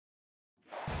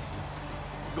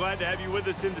Glad to have you with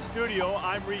us in the studio.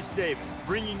 I'm Reese Davis,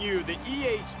 bringing you the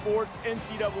EA Sports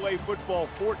NCAA Football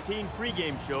 14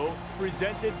 pregame show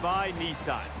presented by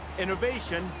Nissan.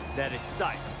 Innovation that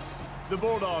excites. The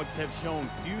Bulldogs have shown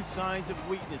few signs of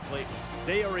weakness lately.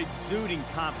 They are exuding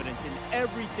confidence in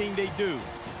everything they do.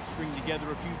 String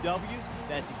together a few W's,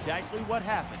 that's exactly what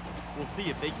happens. We'll see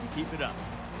if they can keep it up.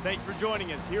 Thanks for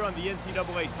joining us here on the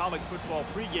NCAA College Football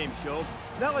pregame show.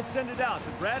 Now let's send it out to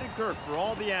Brad and Kirk for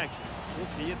all the action. We'll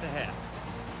see you at the half.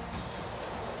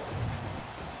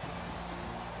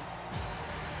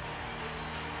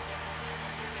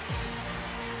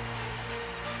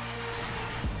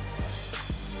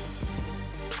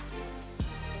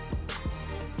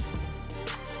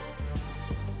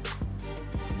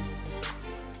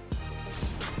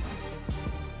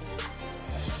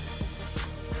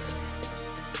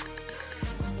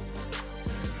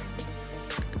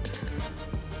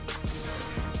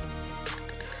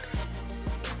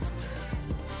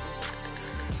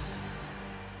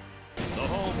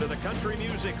 To the Country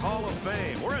Music Hall of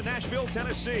Fame. We're in Nashville,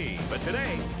 Tennessee, but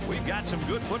today we've got some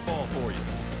good football for you.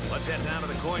 Let's head down to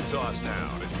the coin toss now.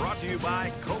 It's brought to you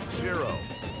by Coke Zero.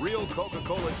 Real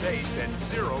Coca-Cola taste and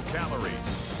 0 calories.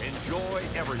 Enjoy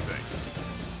everything.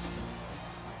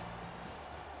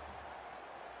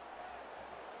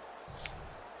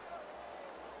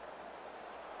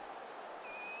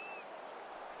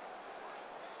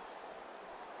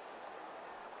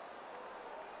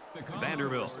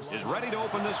 Vanderbilt is ready to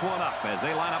open this one up as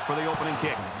they line up for the opening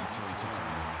kick.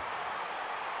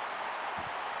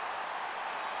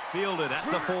 Fielded at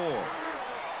the 4.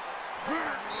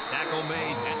 Tackle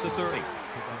made at the 30.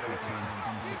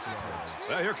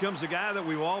 Well, here comes the guy that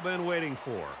we've all been waiting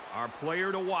for. Our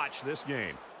player to watch this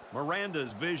game.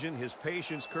 Miranda's vision, his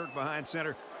patience, Kirk behind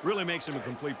center, really makes him a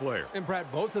complete player. And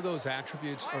Brad, both of those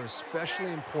attributes are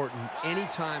especially important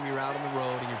anytime you're out on the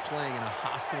road and you're playing in a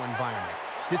hostile environment.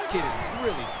 This kid is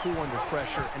really cool under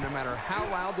pressure, and no matter how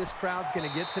loud this crowd's going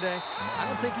to get today, I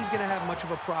don't think he's going to have much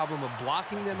of a problem of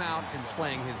blocking them out and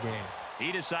playing his game.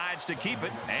 He decides to keep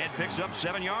it and picks up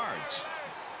 7 yards.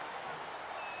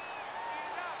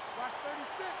 Watch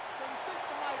 36 to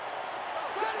Mike.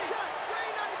 Ready,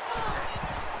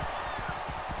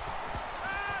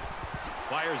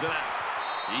 Fires it out.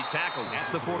 He's tackled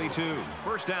at the 42.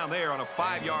 First down there on a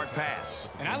 5-yard pass.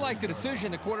 And I like the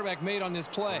decision the quarterback made on this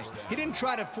play. He didn't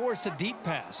try to force a deep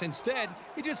pass. Instead,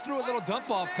 he just threw a little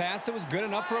dump-off pass that was good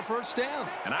enough for a first down.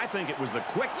 And I think it was the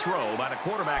quick throw by the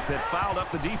quarterback that fouled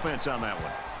up the defense on that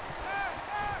one.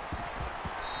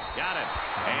 Got it.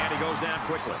 And he goes down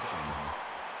quickly.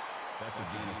 That's a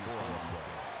gain of 4 on the play.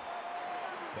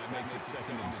 That makes it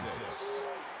 2nd and 6.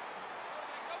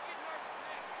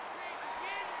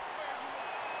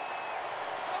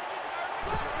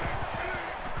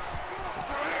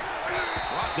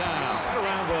 Down right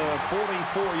around the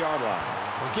 44-yard line.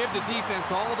 We'll give the defense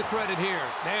all the credit here.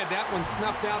 They had that one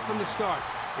snuffed out from the start.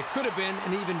 It could have been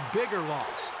an even bigger loss.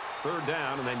 3rd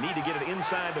down, and they need to get it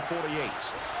inside the 48.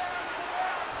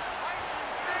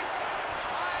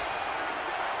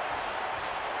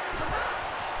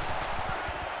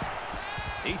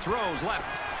 He throws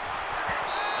left.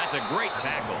 That's a great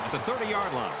tackle at the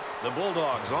 30-yard line. The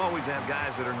Bulldogs always have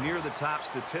guys that are near the top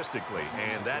statistically,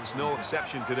 and that's no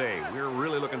exception today. We're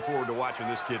really looking forward to watching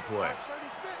this kid play.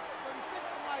 36 to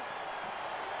Mike.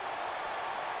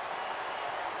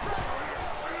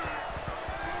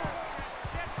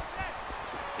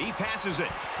 He passes it.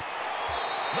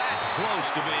 That close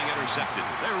to being intercepted.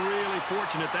 They're really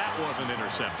fortunate that wasn't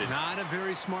intercepted. Not a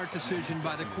very smart decision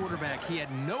by the quarterback. He had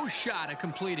no shot at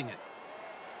completing it.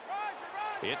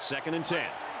 It's 2nd and 10.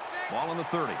 Ball on the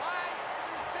 30.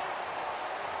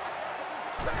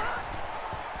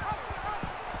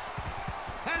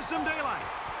 Has some daylight.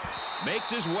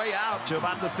 Makes his way out to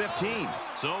about the 15.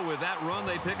 So with that run,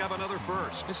 they pick up another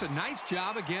first. It's a nice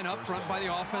job again up front by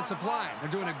the offensive line. They're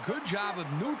doing a good job of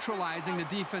neutralizing the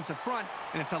defensive front,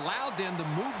 and it's allowed them to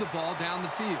move the ball down the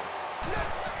field.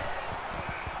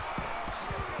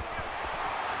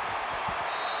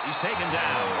 He's taken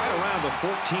down right around the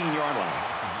 14-yard line.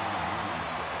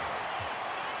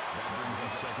 That brings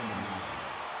us 2nd and 9.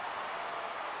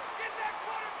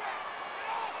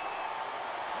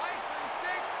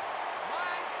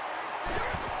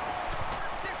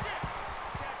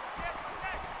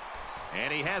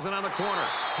 And he has it on the corner.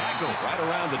 Tackled right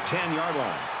around the 10-yard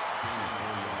line.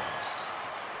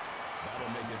 That'll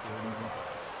make it 3rd and 5.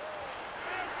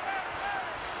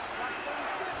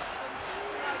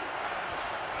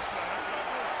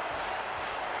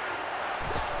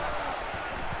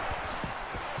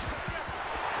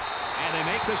 And they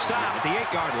make the stop at the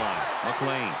 8-yard line.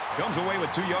 McLean comes away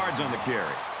with 2 yards on the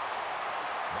carry.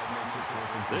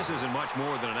 This isn't much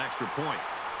more than an extra point.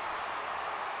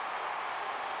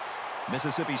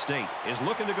 Mississippi State is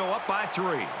looking to go up by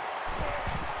 3.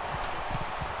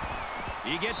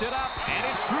 He gets it up, and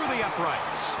it's through the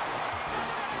uprights.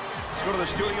 Let's go to the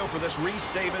studio for this Reese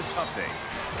Davis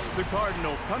update. The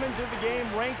Cardinals come into the game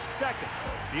ranked second,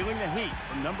 feeling the heat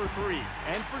from number 3.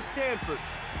 And for Stanford,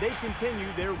 they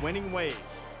continue their winning ways.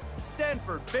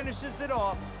 Stanford finishes it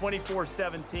off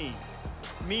 24-17.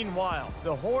 Meanwhile,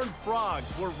 the Horned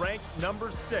Frogs were ranked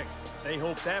number 6. They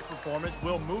hope that performance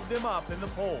will move them up in the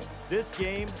poll. This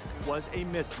game was a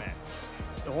mismatch.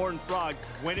 The Horned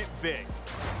Frogs win it big.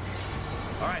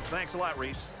 All right, thanks a lot,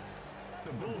 Reese.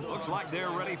 Looks like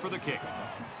they're ready for the kick.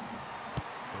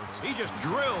 He just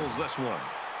drills this one.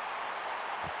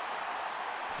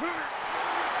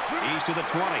 He's to the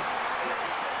 20.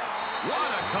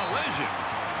 What a collision.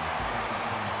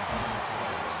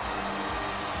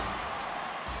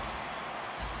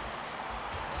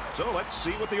 So let's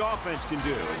see what the offense can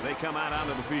do as they come out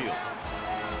onto the field.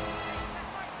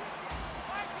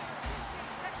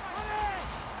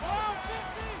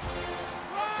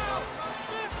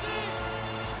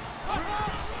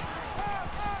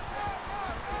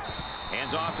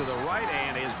 Hands off to the right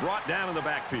and is brought down in the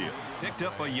backfield. Picked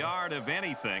up a yard of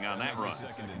anything on that run.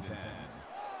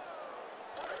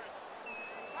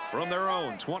 From their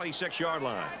own 26-yard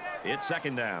line, it's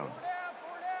 2nd down.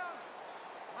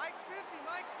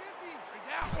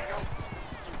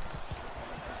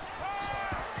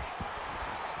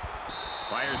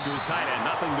 Fires to his tight end,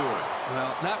 nothing doing.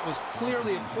 Well, that was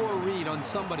clearly a poor read on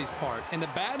somebody's part. And the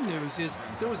bad news is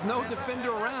there was no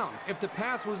defender around. If the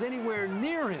pass was anywhere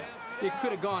near him, it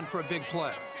could have gone for a big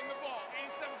play.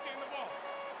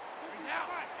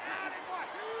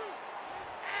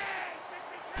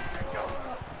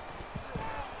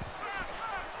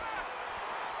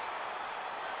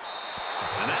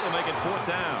 And that'll make it 4th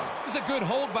down. It was a good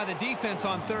hold by the defense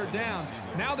on 3rd down.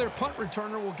 Now their punt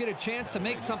returner will get a chance to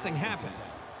make something happen.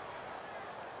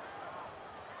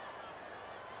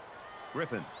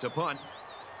 Griffin to punt.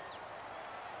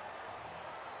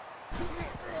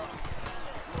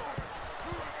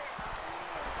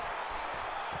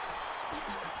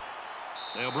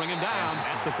 They'll bring him down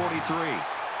at the 43.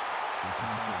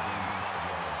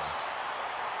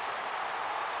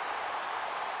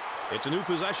 It's a new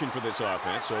possession for this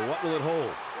offense, so what will it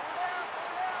hold?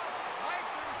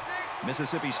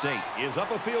 Mississippi State is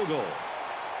up a field goal.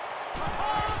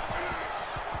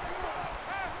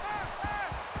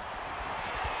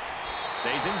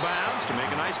 Stays in bounds to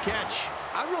make a nice catch.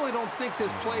 I really don't think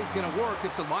this play is going to work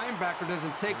if the linebacker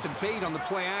doesn't take the bait on the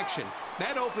play action.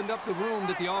 That opened up the room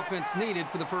that the offense needed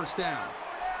for the 1st down.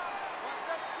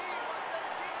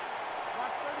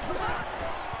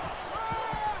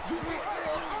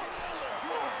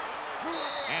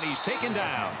 And he's taken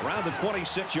down around the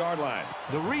 26-yard line.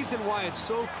 The reason why it's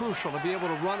so crucial to be able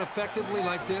to run effectively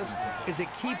like this is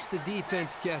it keeps the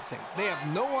defense guessing. They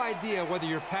have no idea whether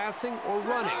you're passing or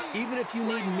running, even if you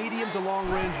need medium to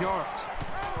long-range yards.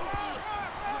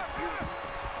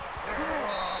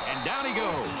 And down he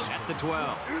goes at the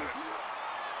 12.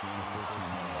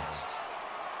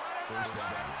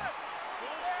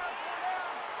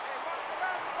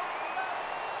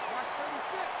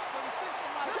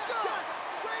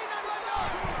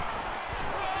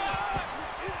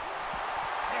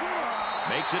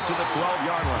 Makes it to the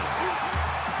 12-yard line.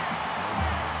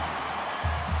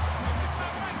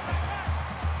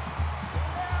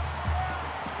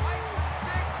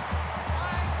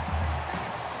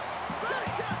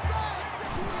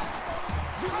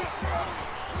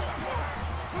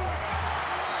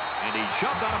 And he's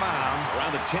shoved out of bounds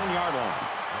around the 10-yard line.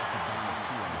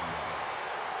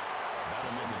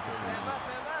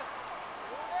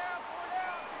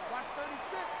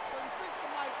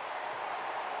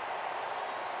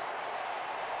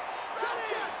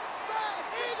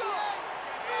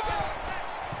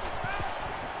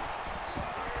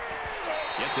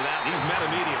 Gets it out. He's met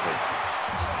immediately.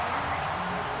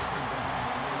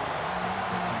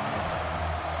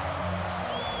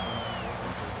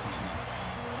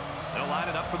 They'll line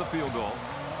it up for the field goal.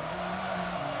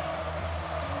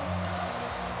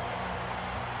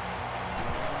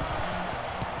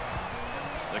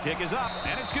 The kick is up,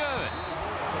 and it's good.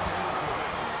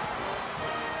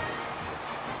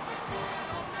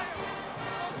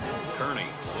 Kearney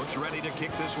looks ready to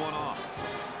kick this one off.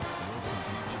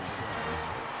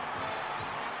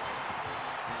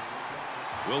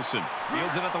 Wilson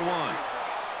fields it at the 1.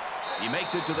 He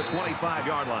makes it to the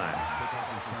 25-yard line.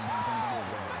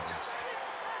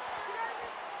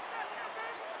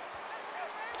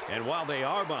 And while they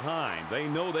are behind, they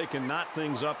know they can knot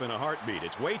things up in a heartbeat.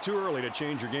 It's way too early to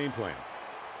change your game plan.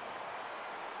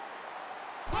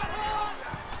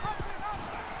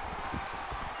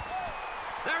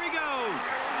 There he goes.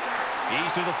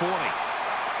 He's to the 40.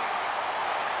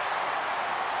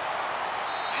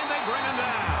 And they bring him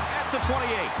down at the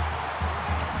 28.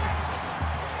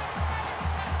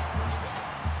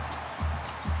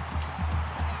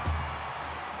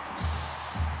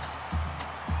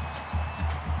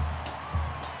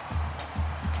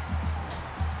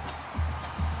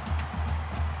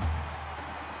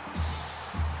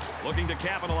 Looking to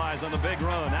capitalize on the big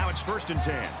run. Now it's 1st and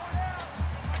 10.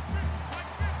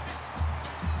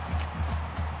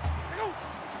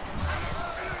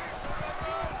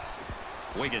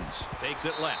 Wiggins takes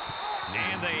it left.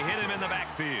 And they hit him in the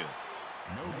backfield.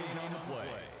 No gain on the play.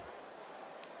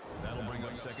 That'll bring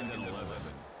up 2nd and 11.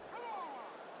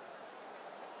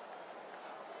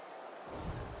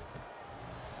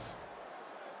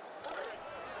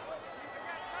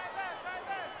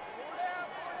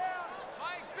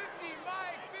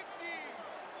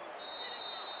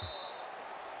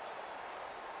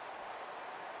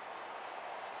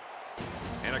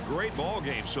 And a great ball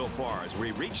game so far as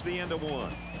we reach the end of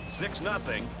one.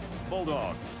 6-0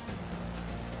 Bulldogs.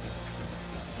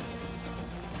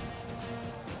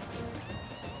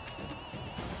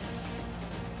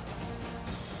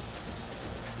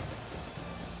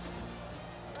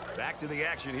 Back to the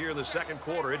action here in the 2nd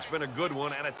quarter. It's been a good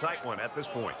one and a tight one at this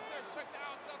point.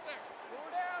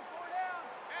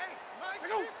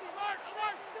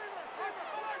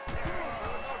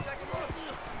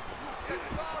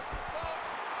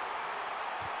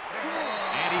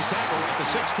 And he's tackled at the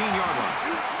 16-yard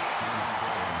line.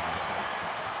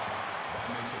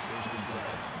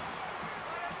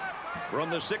 From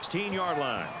the 16-yard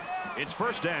line, it's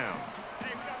 1st down.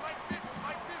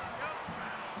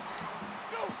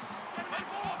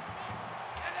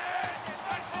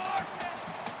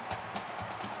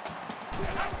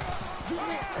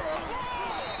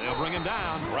 They'll bring him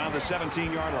down around the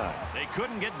 17-yard line. They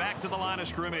couldn't get back to the line of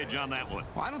scrimmage on that one.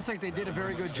 Well, I don't think they did a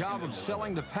very good job of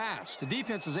selling the pass. The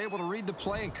defense was able to read the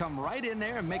play and come right in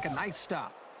there and make a nice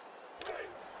stop.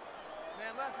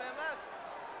 Man left, man left.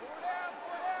 4 down,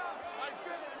 4 down. Mike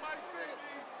 50, Mike 50.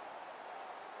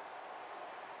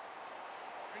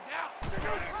 Bring down.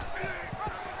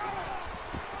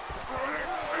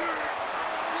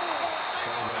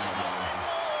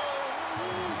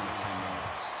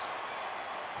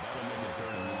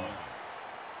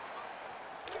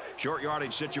 Short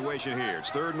yardage situation here. It's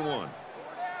 3rd and 1. 4 down,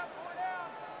 4 down.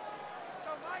 Let's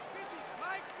go, Mike 50,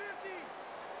 Mike 50.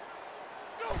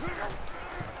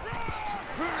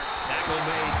 Tackle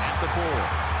made at the 4.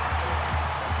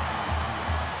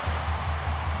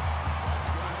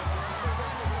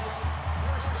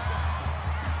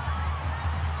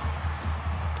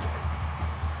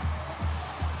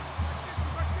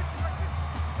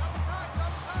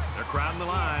 They're crowding the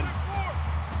line.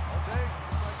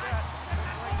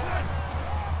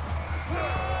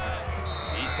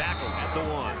 He's tackled at the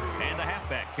 1. And the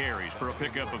halfback carries for a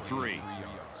pickup of 3.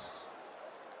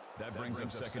 That brings up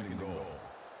 2nd and goal.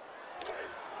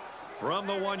 From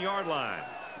the 1-yard line.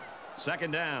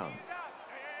 2nd down.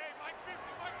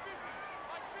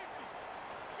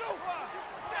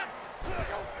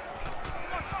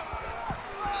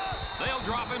 They'll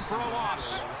drop him for a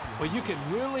loss. Well, you can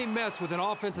really mess with an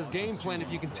offense's game plan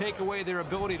if you can take away their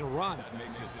ability to run. That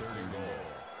makes it 3rd and goal.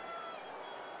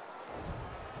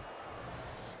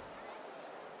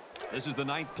 This is the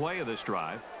 9th play of this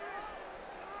drive.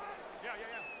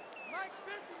 Mike's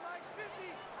 50, Mike's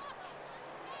 50.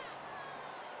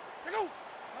 Go.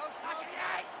 Motion, motion.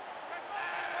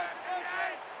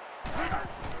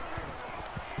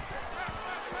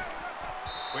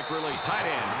 Quick release, tight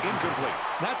end, incomplete.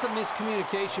 That's a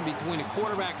miscommunication between a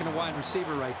quarterback and a wide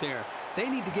receiver right there. They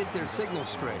need to get their signals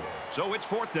straight. So it's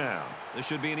 4th down. This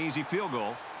should be an easy field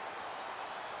goal.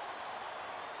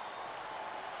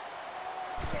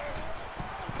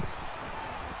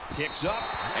 Kicks up,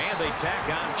 and they tack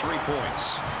on 3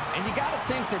 points. And you got to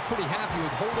think they're pretty happy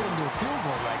with holding them to a field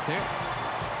goal right there.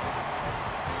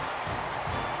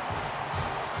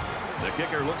 The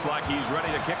kicker looks like he's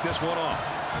ready to kick this one off.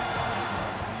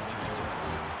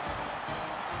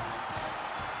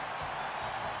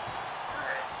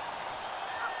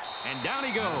 And down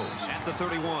he goes at the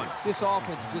 31. This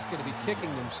offense is just going to be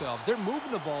kicking themselves. They're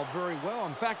moving the ball very well.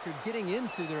 In fact, they're getting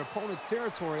into their opponent's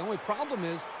territory. The only problem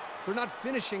is they're not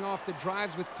finishing off the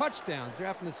drives with touchdowns. They're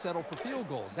having to settle for field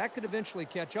goals. That could eventually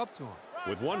catch up to them.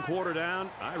 With one quarter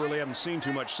down, I really haven't seen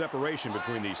too much separation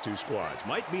between these two squads.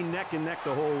 Might be neck and neck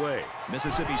the whole way.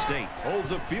 Mississippi State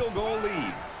holds a field goal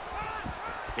lead.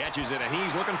 Catches it, and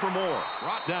he's looking for more.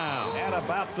 Brought down at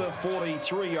about the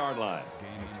 43-yard line.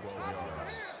 Gain of 12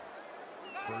 yards.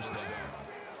 First down.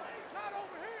 Not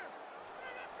over here.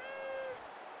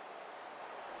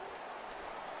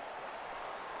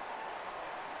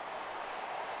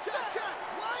 Check.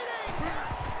 Waiting.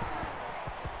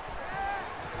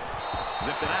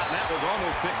 Zipped it out, and that was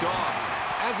almost picked off.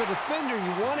 As a defender,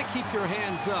 you want to keep your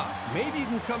hands up. Maybe you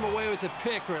can come away with a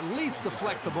pick or at least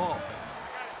deflect the ball.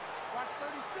 Watch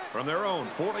 36. From their own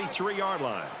 43-yard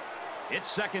line, it's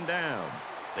second down.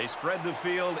 They spread the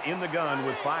field in the gun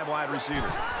with 5 wide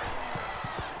receivers.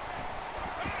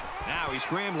 Now he's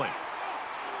scrambling.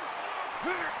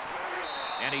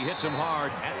 And he hits him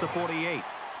hard at the 48.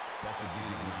 That's a gain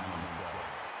of 9 on the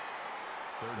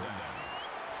play. Third down.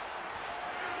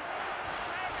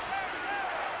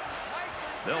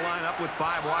 They'll line up with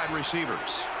 5 wide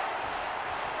receivers.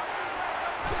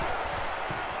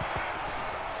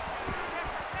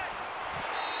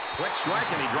 Quick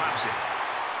strike, and he drops it.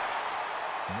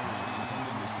 No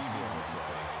intended receiver on the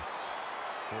play.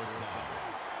 Fourth down.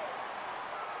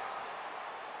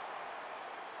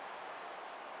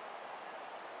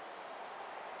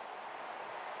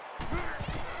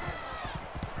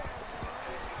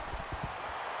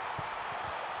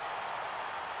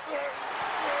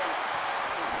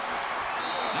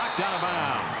 Knocked out of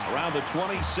bounds around the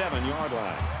 27-yard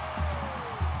line.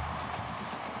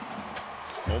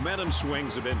 Momentum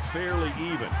swings have been fairly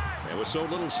even. And with so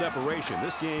little separation,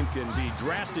 this game can be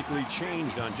drastically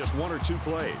changed on just 1 or 2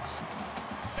 plays.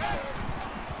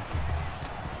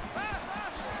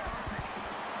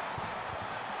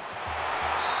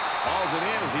 Hauls it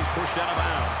in as he's pushed out of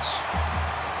bounds.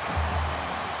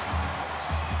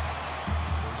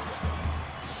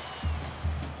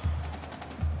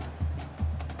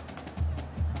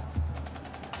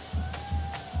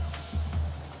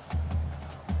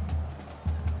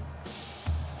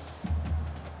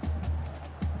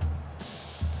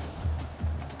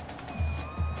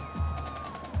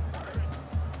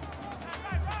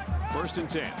 First and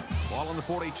 10. Ball on the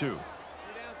 42. 3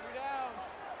 down.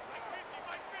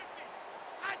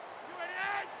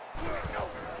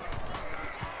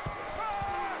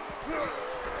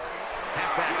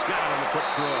 Halfback's got it on the quick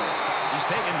throw. He's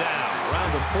taken down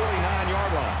around the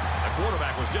 49-yard line. The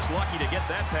quarterback was just lucky to get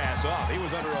that pass off. He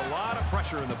was under a lot of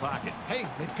pressure in the pocket. Hey,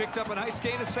 they picked up a nice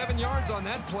gain of 7 yards on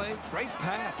that play. Great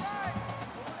pass.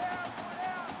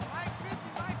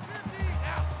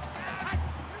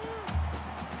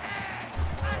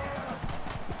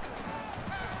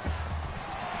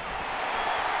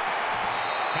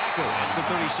 Tackle at the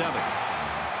 37.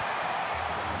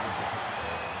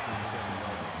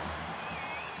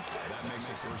 That makes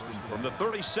it first and 10. From the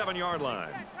 37-yard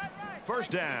line.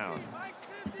 First down.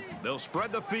 They'll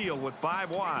spread the field with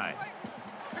 5 wide.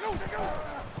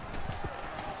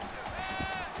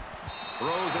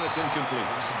 Throws, and it's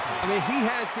incomplete. I mean, he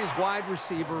has his wide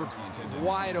receiver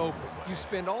wide open. You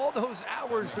spend all those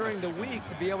hours during the week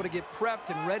to be able to get prepped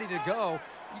and ready to go.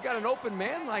 You got an open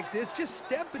man like this, just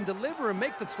step and deliver and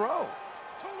make the throw.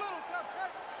 Too little,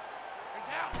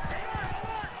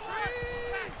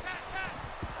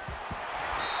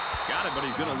 Got it, but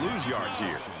he's going to lose yards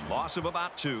here. Loss of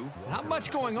about 2. Not much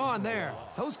going on there.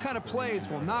 Those kind of plays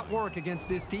will not work against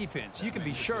this defense. You can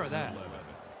be sure of that.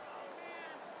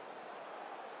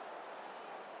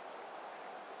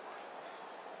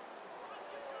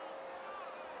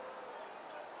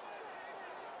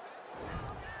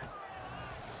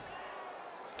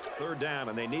 Third down,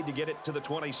 and they need to get it to the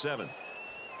 27.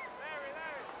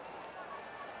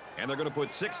 And they're going to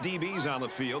put 6 DBs on the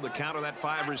field to counter that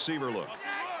 5 receiver look.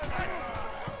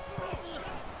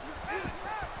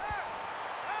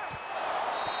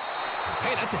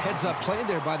 Hey, that's a heads-up play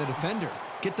there by the defender.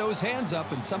 Get those hands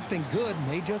up, and something good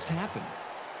may just happen.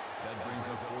 That brings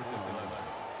us 4th and 11.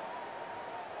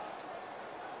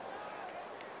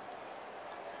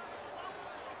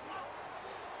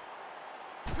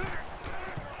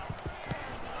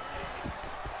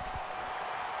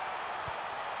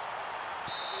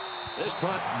 This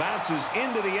punt bounces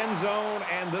into the end zone,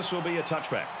 and this will be a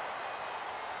touchback.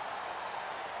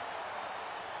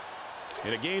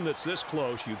 In a game that's this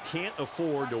close, you can't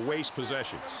afford to waste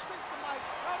possessions.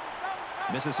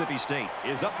 Mississippi State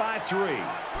Is up by 3. They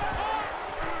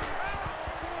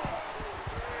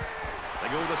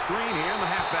go with a screen here, and the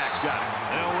halfback's got it.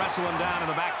 They'll wrestle him down in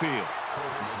the backfield.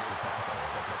 Coach makes the tackle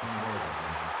at the 3-yard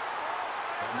line.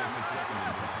 That makes it second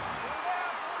and 10.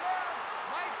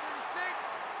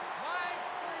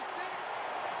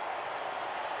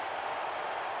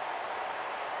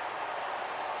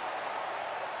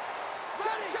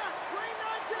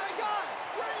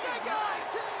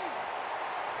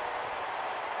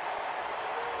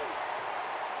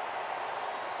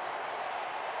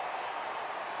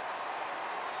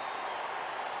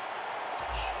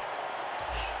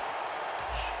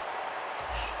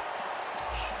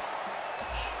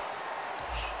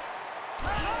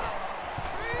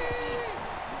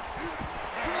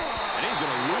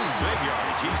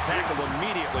 tackled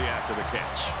immediately after the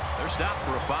catch. They're stopped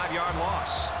for a 5-yard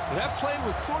loss. That play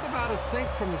was sort of out of sync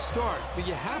from the start, but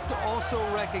you have to also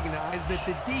recognize that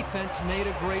the defense made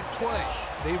a great play.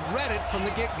 They read it from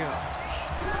the get-go.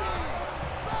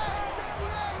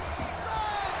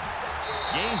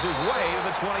 Gains his way to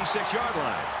the 26-yard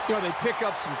line. You know, they pick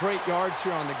up some great yards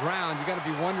here on the ground. You got to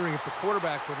be wondering if the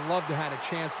quarterback would love to have a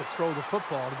chance to throw the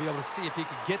football to be able to see if he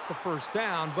could get the first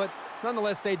down, but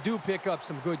nonetheless, they do pick up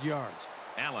some good yards.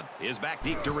 Allen is back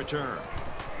deep to return.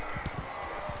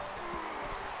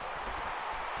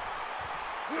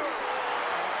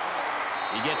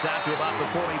 He gets out to about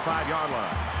the 45-yard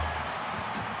line.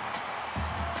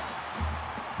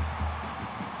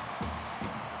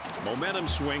 Momentum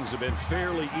swings have been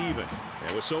fairly even.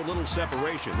 And with so little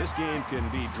separation, this game can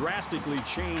be drastically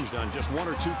changed on just 1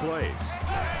 or 2 plays.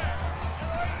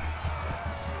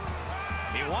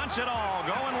 He wants it all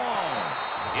going long.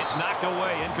 It's knocked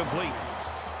away, incomplete.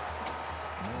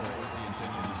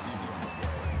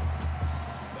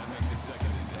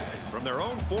 From their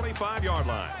own 45-yard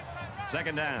line.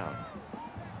 Second down.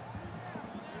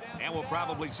 And we'll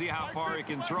probably see how far he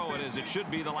can throw it, as it should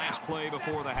be the last play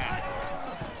before the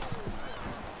half.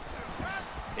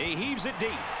 He heaves it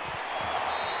deep.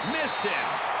 Missed him.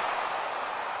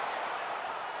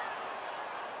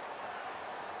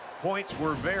 Points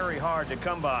were very hard to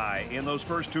come by in those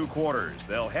first 2 quarters.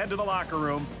 They'll head to the locker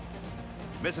room.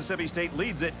 Mississippi State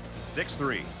leads it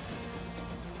 6-3.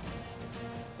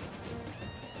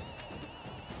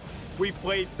 We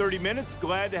played 30 minutes.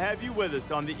 Glad to have you with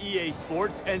us on the EA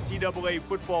Sports NCAA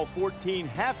Football 14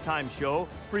 halftime show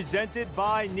presented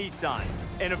by Nissan.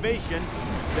 Innovation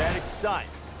that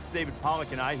excites. David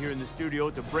Pollack and I here in the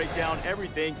studio to break down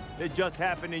everything that just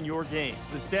happened in your game.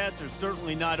 The stats are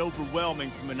certainly not overwhelming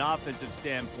from an offensive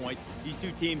standpoint. These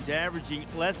two teams averaging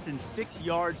less than 6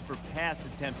 yards per pass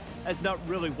attempt. That's not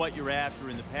really what you're after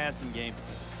in the passing game.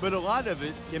 But a lot of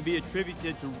it can be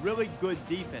attributed to really good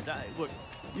defense. Look,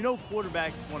 you know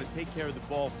quarterbacks want to take care of the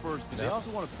ball first, but they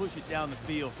also want to push it down the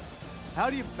field. How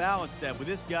do you balance that with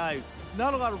this guy?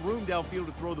 Not a lot of room downfield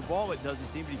to throw the ball, it doesn't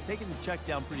seem, but he's taking the check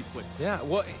down pretty quick. Yeah,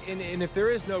 well, and if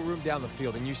there is no room down the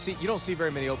field, and you don't see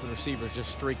very many open receivers just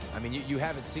streaking. I mean, you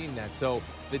haven't seen that. So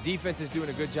the defense is doing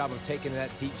a good job of taking that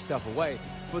deep stuff away.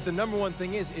 But the number one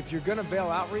thing is, if you're going to bail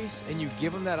out, Reese, and you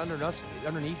give them that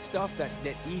underneath stuff, that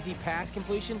easy pass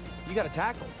completion, you got to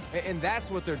tackle. And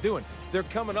that's what they're doing. They're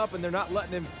coming up, and they're not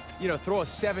letting them, throw a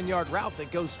 7-yard route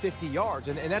that goes 50 yards.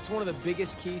 And that's one of the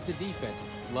biggest keys to defense.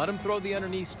 Let them throw the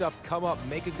underneath stuff, come up,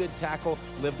 make a good tackle,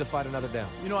 live to fight another down.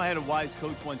 You know, I had a wise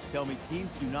coach once tell me, teams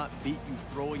do not beat you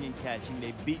throwing and catching.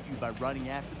 They beat you by running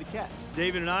after the catch.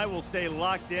 David and I will stay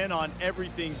locked in on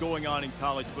everything going on in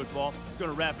college football. It's going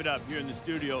to wrap it up here in the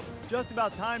studio. Just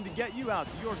about time to get you out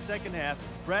to your second half.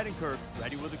 Brad and Kirk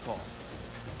ready with a call.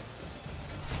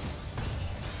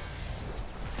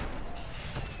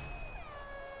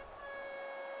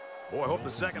 Boy, I hope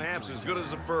the second half's as good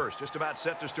as the first. Just about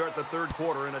set to start the third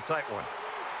quarter in a tight one.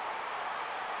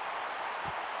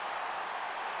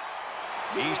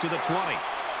 He's to the 20.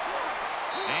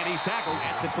 And he's tackled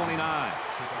at the 29.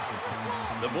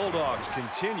 The Bulldogs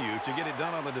continue to get it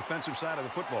done on the defensive side of the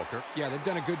football, Kirk. Yeah, they've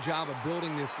done a good job of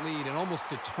building this lead and almost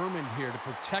determined here to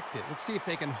protect it. Let's see if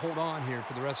they can hold on here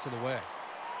for the rest of the way.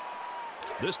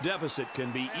 This deficit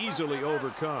can be easily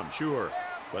overcome, sure.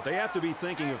 But they have to be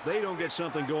thinking if they don't get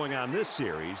something going on this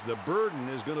series, the burden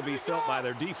is going to be felt by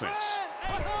their defense.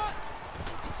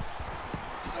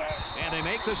 And they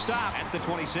make the stop at the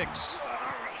 26.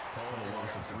 Call a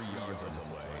loss of 3 yards on the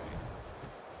play.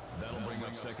 That'll bring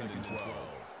up second and 12.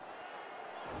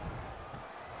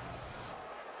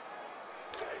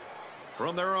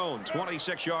 From their own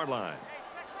 26-yard line.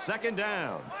 Second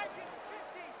down.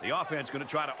 The offense going to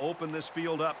try to open this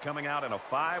field up, coming out in a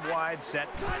 5-wide set,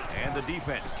 and the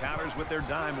defense counters with their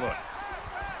dime look.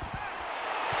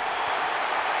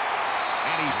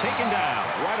 And he's taken down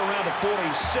right around the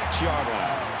 46-yard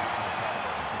line.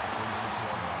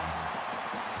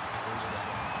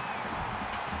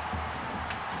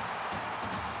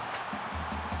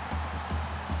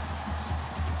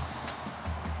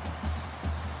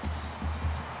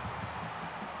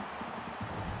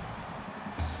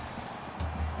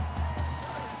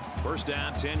 First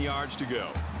down, 10 yards to go.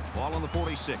 Ball on the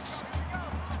 46.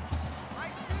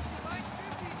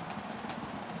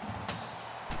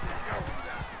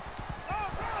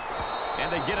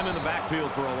 And they get him in the backfield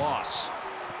for a loss.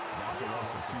 That's a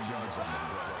loss of 2 yards on the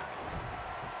play.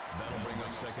 That'll bring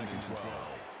up second and 12.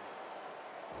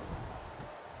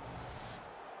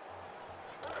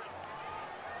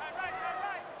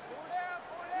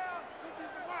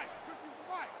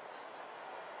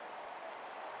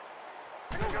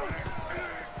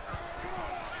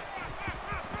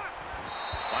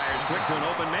 to an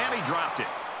open man. He dropped it.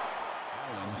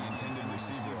 Allen, the intended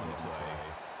receiver on the play.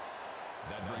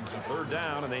 That brings us Third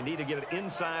down, and they need to get it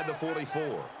inside the 44. 3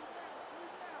 down,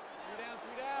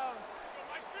 3 down.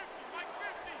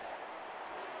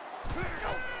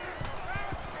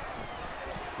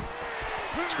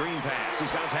 Screen pass.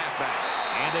 He's got his halfback.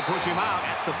 And they push him out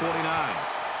at the 49.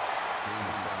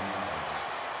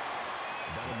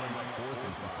 That'll bring up 4th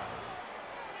and 5.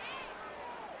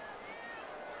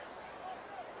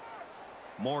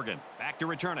 Morgan back to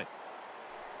return it.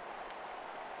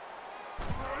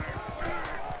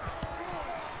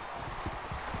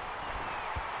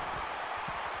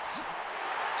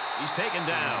 He's taken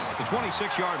down at the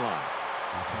 26-yard line.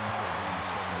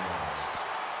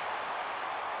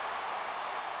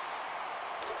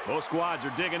 Both squads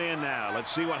are digging in now.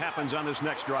 Let's see what happens on this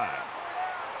next drive.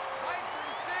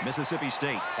 Mississippi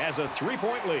State has a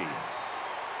 3-point lead.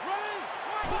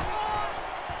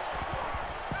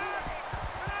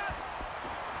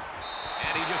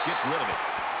 And he just gets rid of it.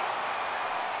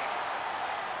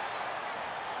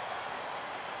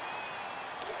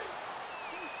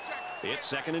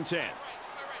 It's 2nd and 10.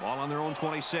 Ball on their own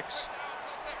 26.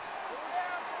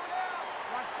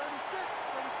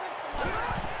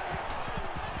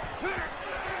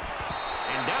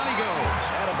 And down he goes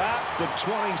at about the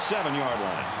 27-yard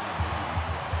line.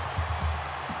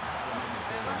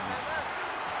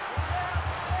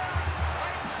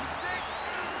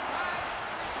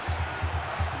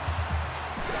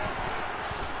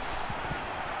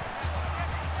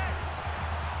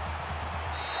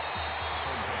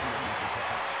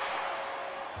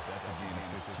 That's a gain of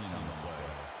 15 on the play.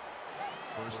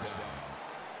 First down.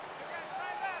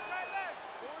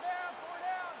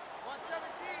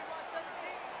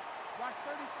 Watch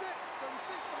 36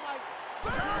 to Mike.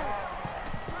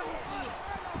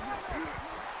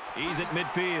 He's at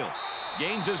midfield.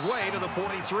 Gains his way to the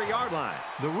 43-yard line.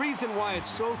 The reason why it's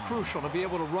so crucial to be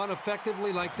able to run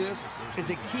effectively like this is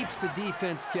it keeps the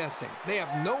defense guessing. They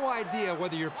have no idea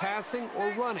whether you're passing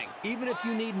or running, even if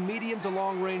you need medium to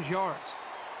long-range yards.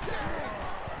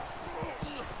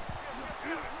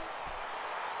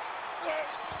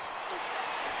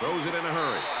 Throws it in a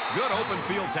hurry. Good open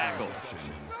field tackle.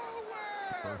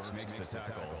 Burks makes the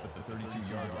tackle at the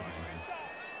 32-yard line.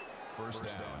 First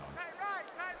down. Tight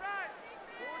right.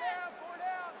 4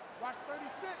 down. Watch 36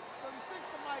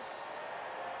 to Mike.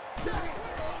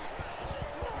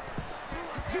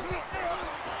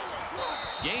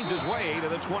 Gains his way to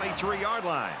the 23-yard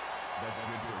line. That's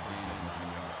good for a gain of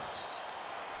 9 yards.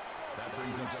 That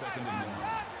brings up 2nd and 1.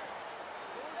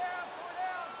 4 down.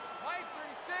 Mike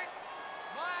 36.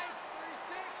 Mike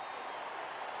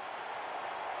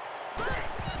 36.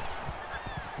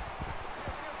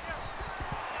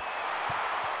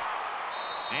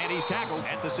 And he's tackled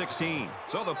at the 16.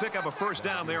 So they'll pick up a first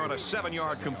down there on a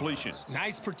 7-yard completion.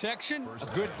 Nice protection, a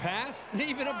good pass, and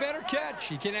even a better catch.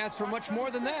 You can't ask for much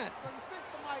more than that. 36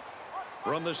 to Mike.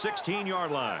 From the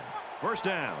 16-yard line, first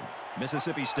down.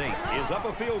 Mississippi State is up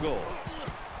a field goal.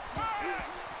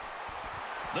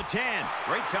 The 10.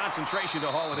 Great concentration to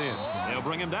haul it in. They'll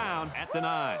bring him down at the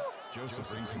 9. Joseph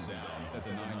brings him down at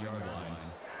the 9-yard line.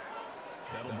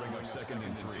 That'll bring up 2nd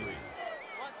and 3. 117.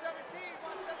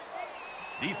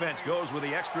 Defense goes with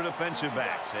the extra defensive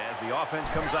backs as the offense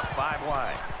comes up 5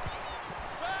 wide.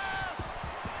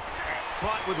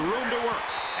 Caught with room to work.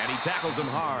 And he tackles him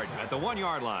hard at the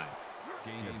 1-yard line.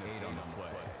 Gain of 8 on the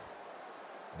play.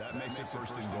 That makes it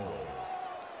 1st and goal.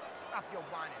 Stop your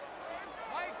whining.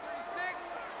 Mike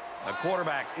 36. A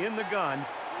quarterback in the gun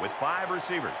with 5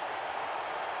 receivers.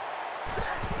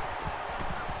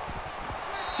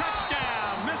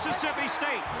 Touchdown, Mississippi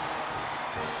State.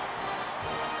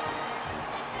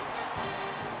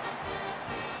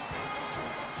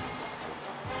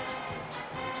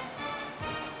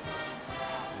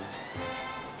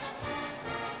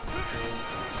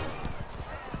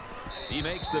 He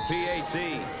makes the PAT.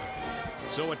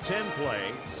 So a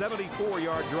 10-play,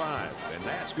 74-yard drive, and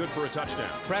that's good for a touchdown.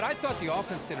 Brad, I thought the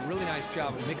offense did a really nice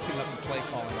job of mixing up the play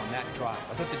calling on that drive.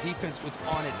 I thought the defense was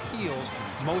on its heels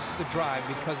most of the drive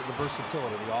because of the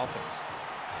versatility of the offense.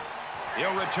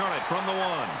 He'll return it from the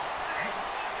 1.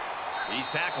 He's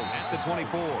tackled at the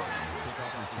 24.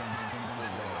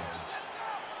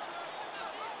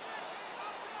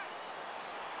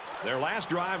 Their last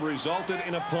drive resulted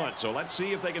in a punt, so let's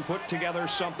see if they can put together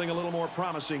something a little more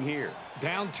promising here.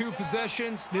 Down 2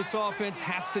 possessions, this offense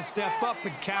has to step up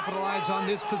and capitalize on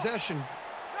this possession.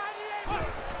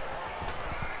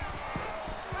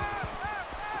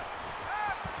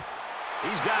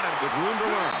 He's got it with room to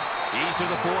run. He's to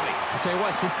the 40. I'll tell you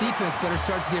what, this defense better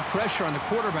start to get pressure on the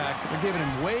quarterback. They're giving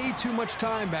him way too much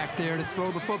time back there to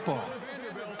throw the football.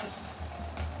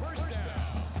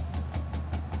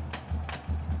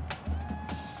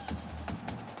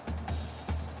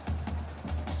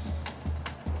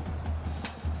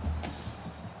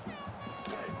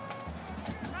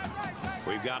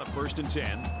 They've got a 1st and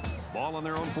 10. Ball on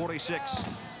their own 46.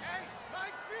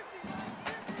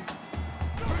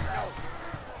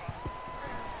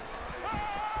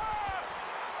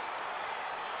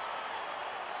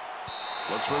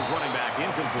 Looks for his running back,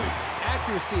 incomplete.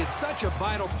 Accuracy is such a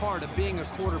vital part of being a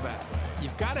quarterback.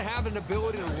 You've got to have an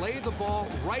ability to lay the ball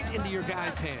right into your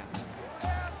guys' hands.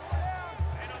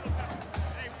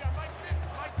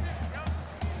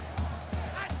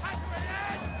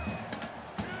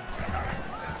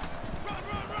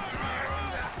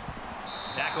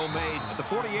 Tackle made at the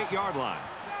 48-yard line.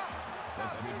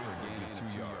 That's good for a gain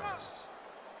of 2 yards.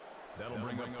 That'll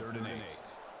bring up 3rd and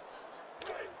 8.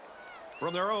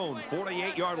 From their own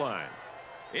 48-yard line.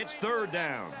 It's 3rd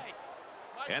down.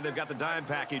 And they've got the dime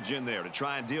package in there to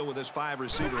try and deal with this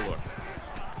 5-receiver look.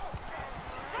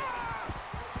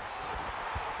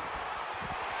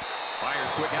 Fires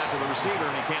quick out to the receiver,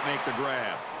 and he can't make the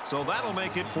grab. So that'll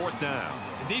make it 4th down.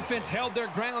 The defense held their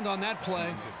ground on that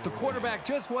play. The quarterback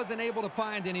just wasn't able to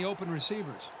find any open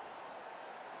receivers.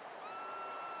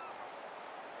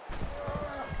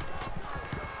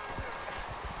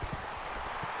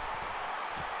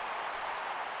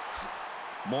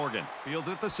 Morgan fields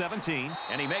it at the 17,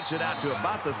 and he makes it out to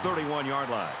about the 31-yard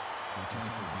line.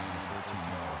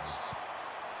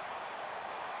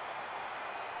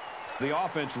 The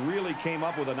offense really came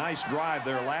up with a nice drive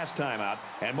there last time out,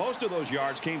 and most of those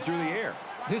yards came through the air.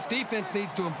 This defense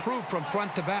needs to improve from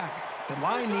front to back. The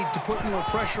line needs to put more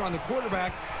pressure on the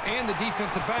quarterback, and the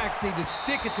defensive backs need to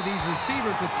stick it to these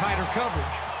receivers with tighter coverage.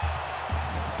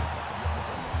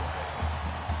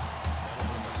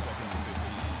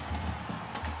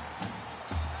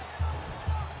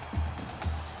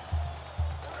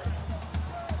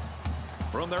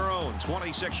 From their own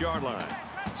 26-yard line.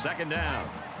 2nd down.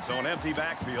 So an empty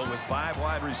backfield with 5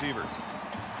 wide receivers.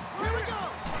 Here we go.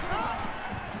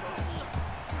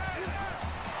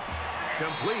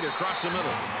 Complete across the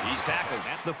middle. He's tackled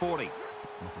at the 40.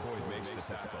 McCoy makes the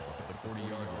tackle at the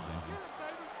 40-yard line.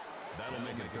 That'll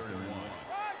make it 3rd and 1.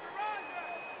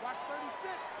 Watch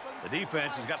 36. The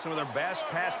defense has got some of their best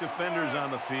pass defenders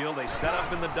on the field. They set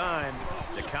up in the dime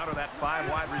to counter that 5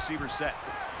 wide receiver set.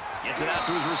 Gets it out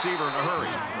to his receiver in a hurry.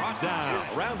 Brought down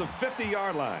around the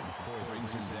 50-yard line. McCoy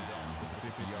brings him down at the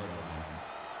 50-yard line.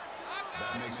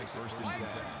 That makes it 1st and 10.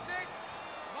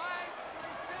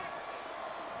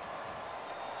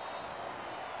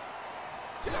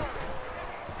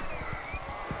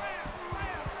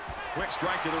 Quick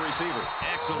strike to the receiver.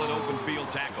 Excellent open field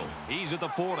tackle. He's at the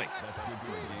 40. That's good for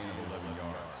a gain of 11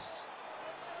 yards.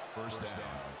 1st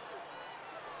down.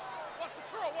 What's the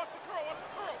curl? What's the curl? What's the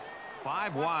curl?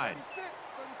 5 wide.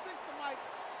 36 to Mike.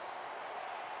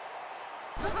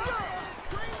 Let's go.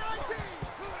 Green 19.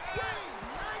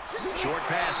 Green 19. Short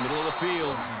pass, middle of the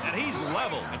field, and he's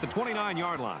level at the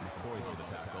 29-yard line. McCoy with the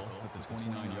tackle at the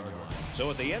 29-yard line.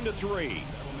 So at the end of 3,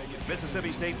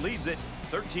 Mississippi State leads it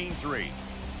 13-3.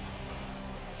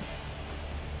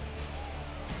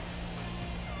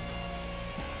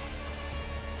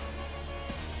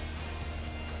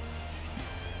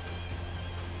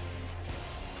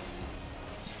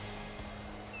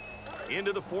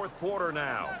 Into the 4th quarter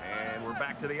now, and we're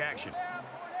back to the action.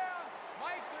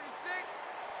 Mike 36.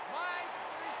 Mike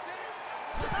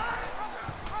 36.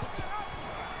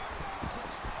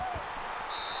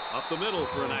 Up the middle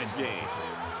for a nice gain.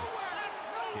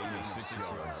 Gain of 6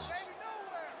 yards.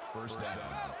 1st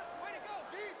down. Way to go,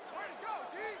 D. Way to go,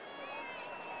 D.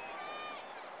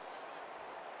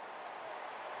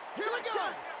 Here we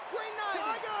go. Green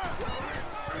 9.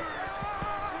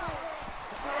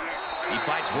 He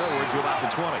fights forward to about the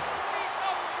 20.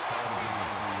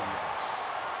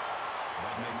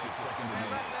 That makes it 2nd and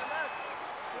 8.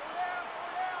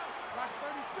 Watch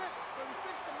 36.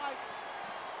 36 to Mike.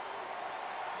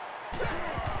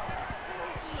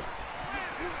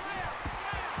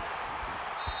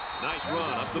 Nice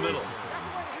run up the middle.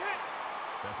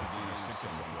 That's a gain of 6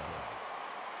 on the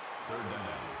play. 3rd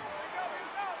down.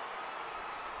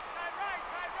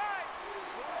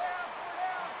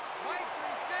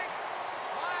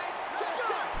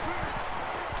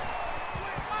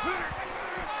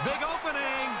 Big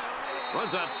opening.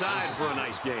 Runs outside for a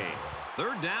nice gain.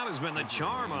 3rd down has been the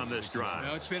charm on this drive.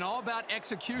 No, it's been all about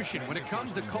execution. When it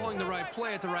comes to calling the right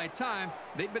play at the right time,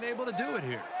 they've been able to do it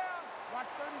here. Watch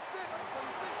 36.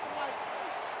 36 to Mike.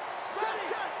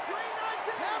 Ready. Green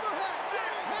 19. Hammerhead.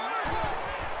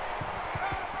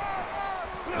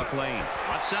 McLean,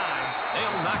 left side.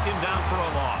 They'll knock him down for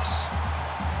a loss.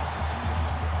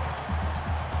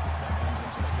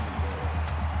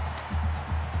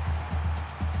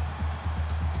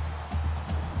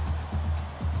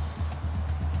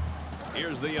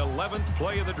 Here's the 11th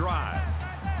play of the drive.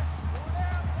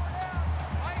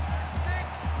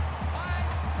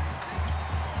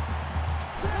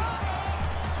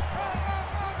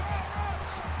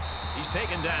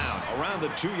 taken down around the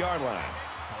 2-yard line.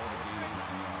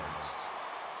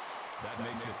 That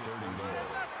makes it 3rd and goal.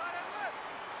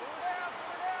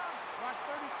 Watch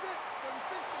 36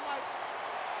 tonight.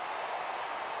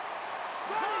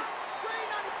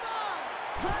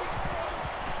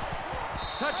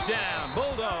 Touchdown,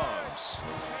 Bulldogs.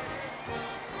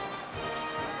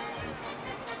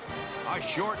 A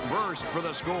short burst for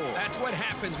the score. That's what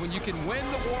happens when you can win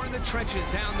the war in the trenches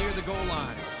down near the goal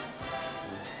line.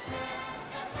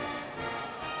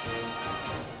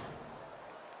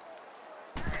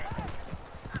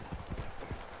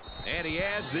 And he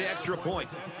adds the extra point.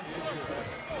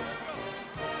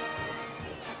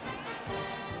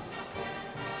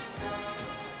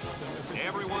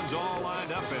 Everyone's all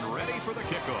lined up and ready for the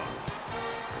kickoff.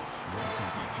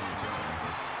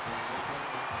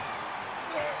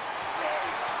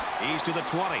 He's to the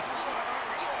 20.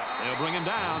 They'll bring him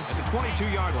down at the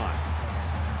 22-yard line.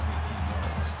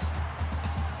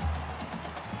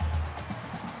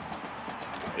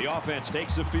 The offense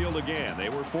takes the field again. They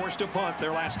were forced to punt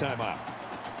their last time out.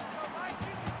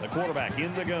 The quarterback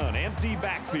in the gun. Empty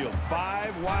backfield.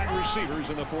 5 wide receivers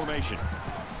in the formation.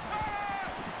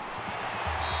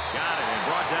 Got it and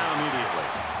brought down immediately.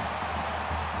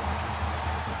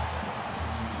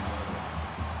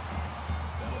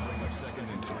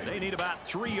 They need about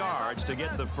 3 yards to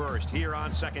get the first here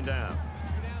on 2nd down.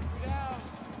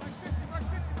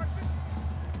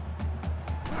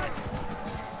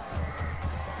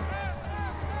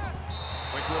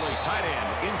 Quick release, tight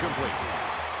end, incomplete.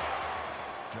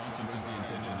 Johnson is the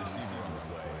intended receiver on the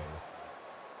play.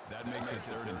 That makes it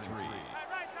 3rd and 3.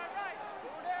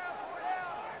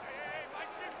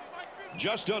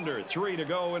 Just under 3 to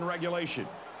go in regulation.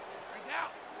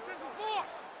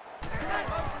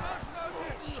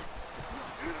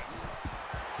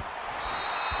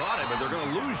 Caught him, but they're going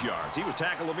to lose yards. He was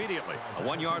tackled immediately. A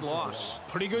 1-yard loss.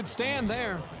 Pretty good stand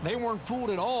there. They weren't fooled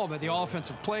at all by the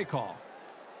offensive play call.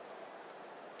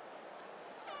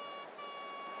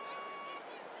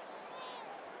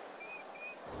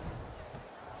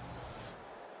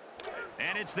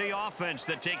 And it's the offense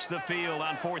that takes the field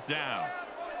on 4th down.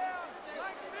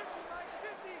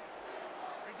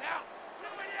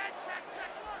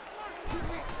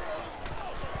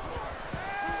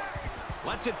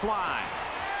 Lets it fly.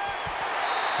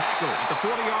 Tackle at the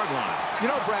 40-yard line. You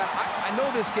know, Brad, I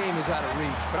know this game is out of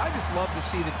reach, but I just love to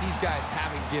see that these guys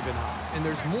haven't given up. And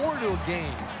there's more to a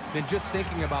game than just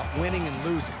thinking about winning and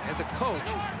losing. As a coach,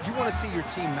 you want to see your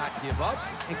team not give up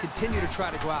and continue to try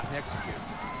to go out and execute.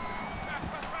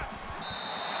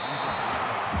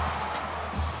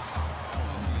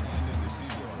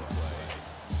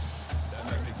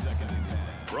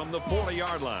 From the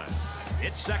 40-yard line,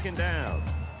 it's 2nd down.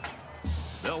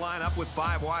 They'll line up with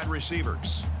 5 wide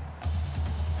receivers.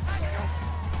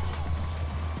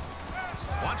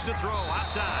 Wants to throw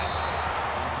outside.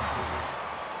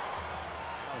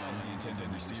 The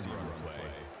intended receiver on the play.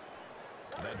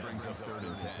 That brings us 3rd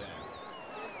and 10.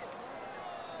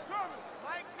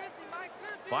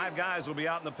 5 guys will be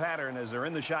out in the pattern as they're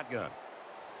in the shotgun.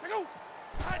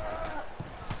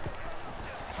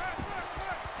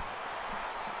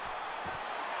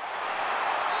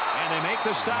 And they make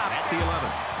the stop at the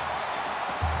 11.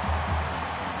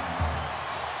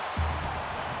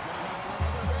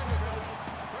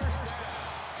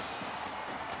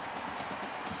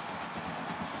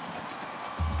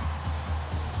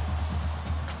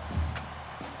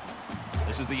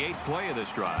 This is the 8th play of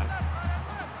this drive.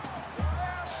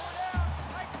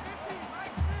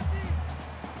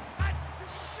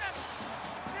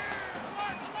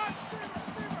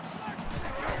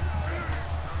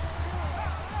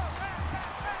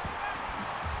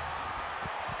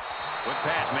 Quick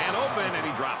pass, man open, and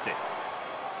he dropped it.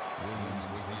 Williams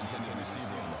was the intended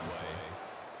receiver on the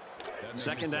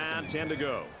play. 2nd down, 10 to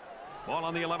go. Ball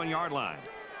on the 11-yard line.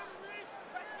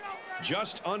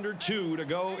 Just under 2 to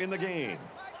go in the game.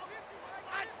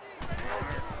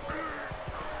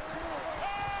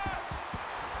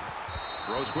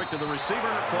 Throws quick to the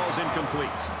receiver, falls incomplete.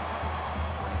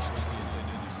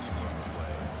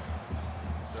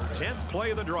 10th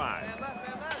play of the drive.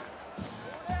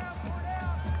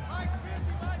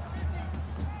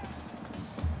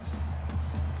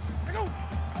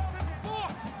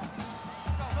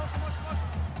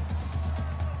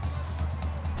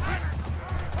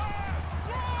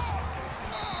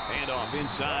 Handoff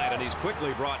inside, and he's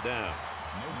quickly brought down.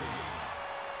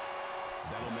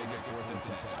 That'll make it 4th and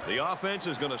 10. The offense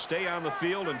is going to stay on the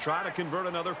field and try to convert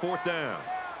another 4th down.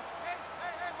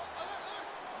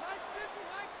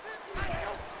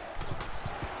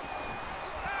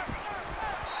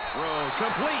 Throws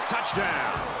complete,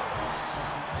 touchdown.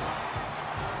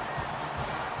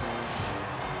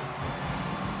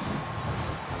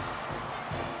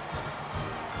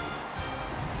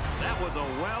 was a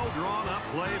well-drawn-up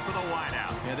play for the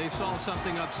wideout. Yeah, they saw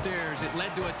something upstairs. It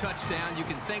led to a touchdown. You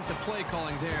can thank the play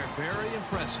calling there. Very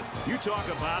impressive. You talk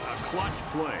about a clutch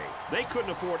play. They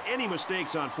couldn't afford any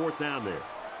mistakes on 4th down there.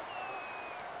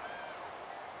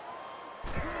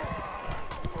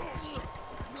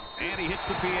 And he hits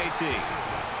the PAT.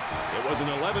 It was an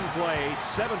 11-play,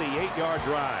 78-yard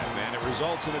drive, and it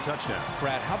results in a touchdown.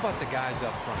 Brad, how about the guys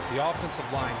up front? The offensive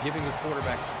line giving the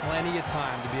quarterback plenty of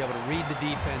time to be able to read the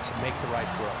defense and make the right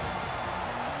throw.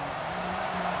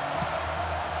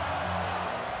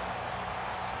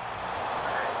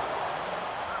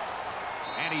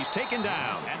 And he's taken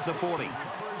down at the 40.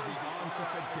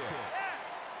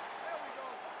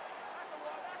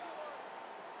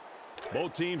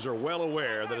 Both teams are well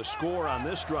aware that a score on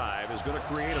this drive is going to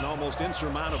create an almost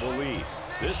insurmountable lead.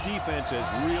 This defense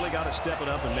has really got to step it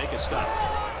up and make a stop.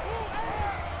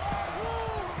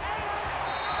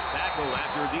 Tackle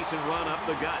after a decent run up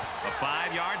the gut. A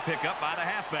 5-yard pickup by the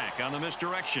halfback on the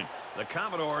misdirection. The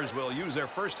Commodores will use their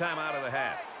first time out of the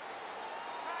half.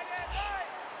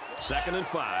 2nd and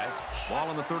 5. Ball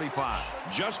on the 35.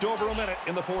 Just over a minute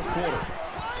in the 4th quarter.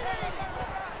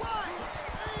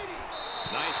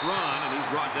 Nice run, and he's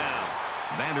brought down.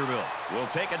 Vanderbilt will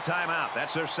take a timeout.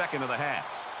 That's their 2nd of the half.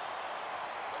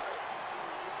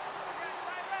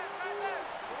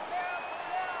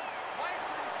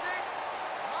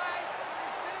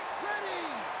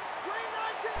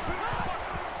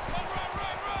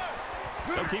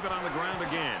 They'll keep it on the ground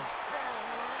again.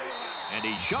 And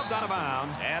he's shoved out of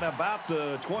bounds at about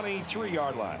the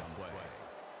 23-yard line.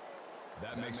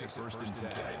 That makes it 1st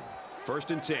and 10.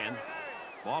 1st and 10.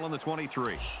 Ball on the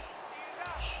 23.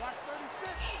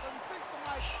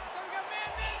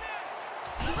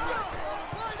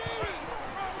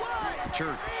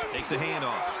 Church takes a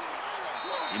handoff.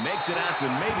 He makes it out to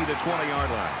maybe the 20-yard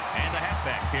line. And the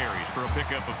halfback carries for a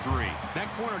pickup of 3.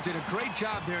 That corner did a great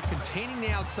job there containing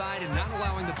the outside and not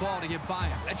allowing the ball to get by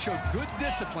him. That showed good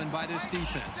discipline by this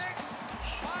defense.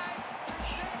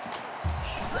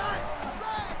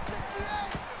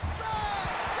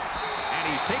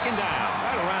 And he's taken down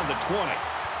right around the 20.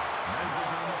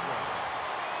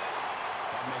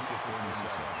 That makes it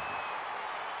 47.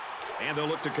 And they'll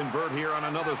look to convert here on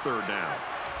another 3rd down.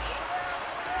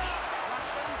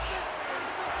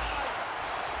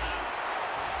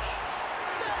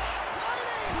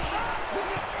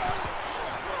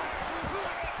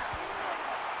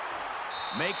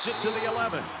 Makes it to the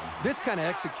 11. This kind of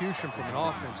execution from an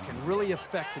offense can really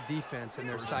affect the defense and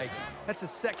their psyche. That's the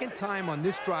 2nd time on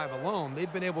this drive alone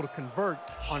they've been able to convert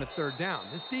on a 3rd down.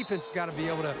 This defense has got to be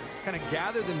able to kind of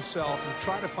gather themselves and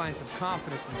try to find some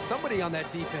confidence. And somebody on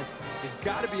that defense has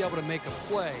got to be able to make a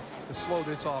play to slow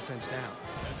this offense down.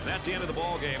 And that's the end of the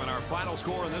ball game, and our final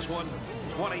score in this one,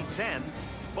 20-10,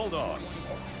 Bulldogs.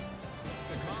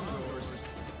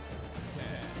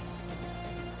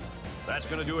 That's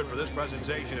going to do it for this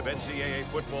presentation of NCAA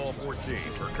Football 14.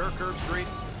 For Kirk Herbstreit,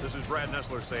 this is Brad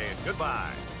Nessler saying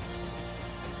goodbye.